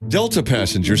Delta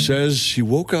passenger says she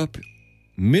woke up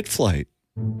mid-flight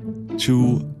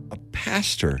to a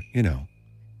pastor,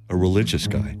 a religious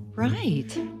guy.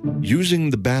 Right. Using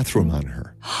the bathroom on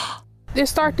her. It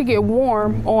started to get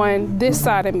warm on this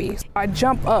side of me. I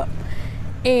jump up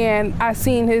and I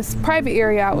seen his private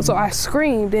area out, so I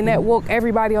screamed and that woke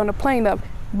everybody on the plane up.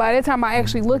 By the time I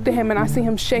actually looked at him and I see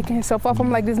him shaking himself off,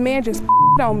 I'm like, this man just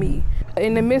on me.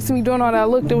 In the midst of me doing all that, I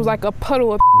looked, there was like a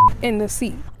puddle of in the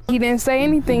seat. He didn't say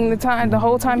anything the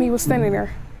whole time he was standing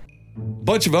there. A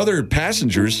bunch of other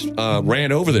passengers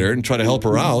ran over there and tried to help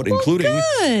her out, including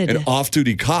an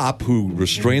off-duty cop who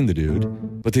restrained the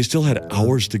dude. But they still had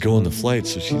hours to go on the flight,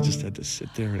 so she just had to sit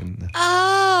there and...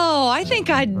 Oh, I think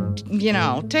I'd,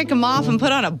 take him off and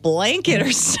put on a blanket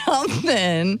or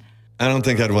something. I don't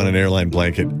think I'd want an airline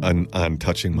blanket on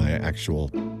touching my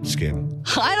actual skin.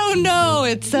 I don't know.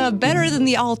 It's better than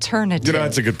the alternative.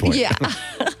 That's a good point. Yeah.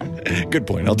 Good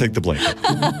point. I'll take the blanket.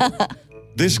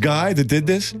 This guy that did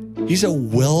this, he's a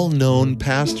well-known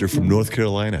pastor from North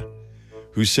Carolina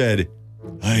who said,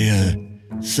 I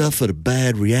suffered a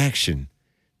bad reaction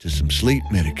to some sleep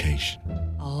medication.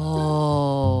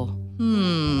 Oh,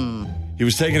 He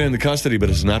was taken into custody but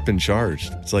has not been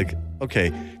charged. It's like,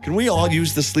 okay, can we all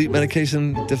use the sleep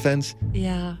medication defense?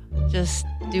 Yeah, just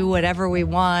do whatever we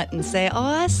want and say,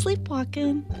 I was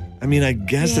sleepwalking. I mean, I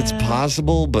guess it's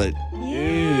possible, but...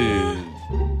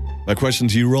 My question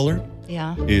to you, Roller,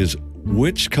 is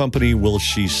which company will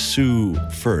she sue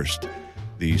first?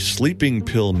 The sleeping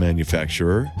pill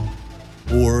manufacturer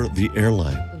or the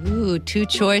airline? Ooh, two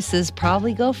choices.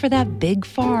 Probably go for that big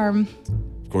farm.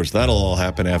 Of course, that'll all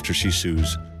happen after she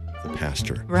sues the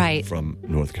pastor from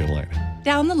North Carolina.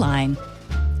 Down the line.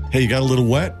 Hey, you got a little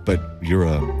wet, but you're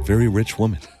a very rich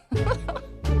woman.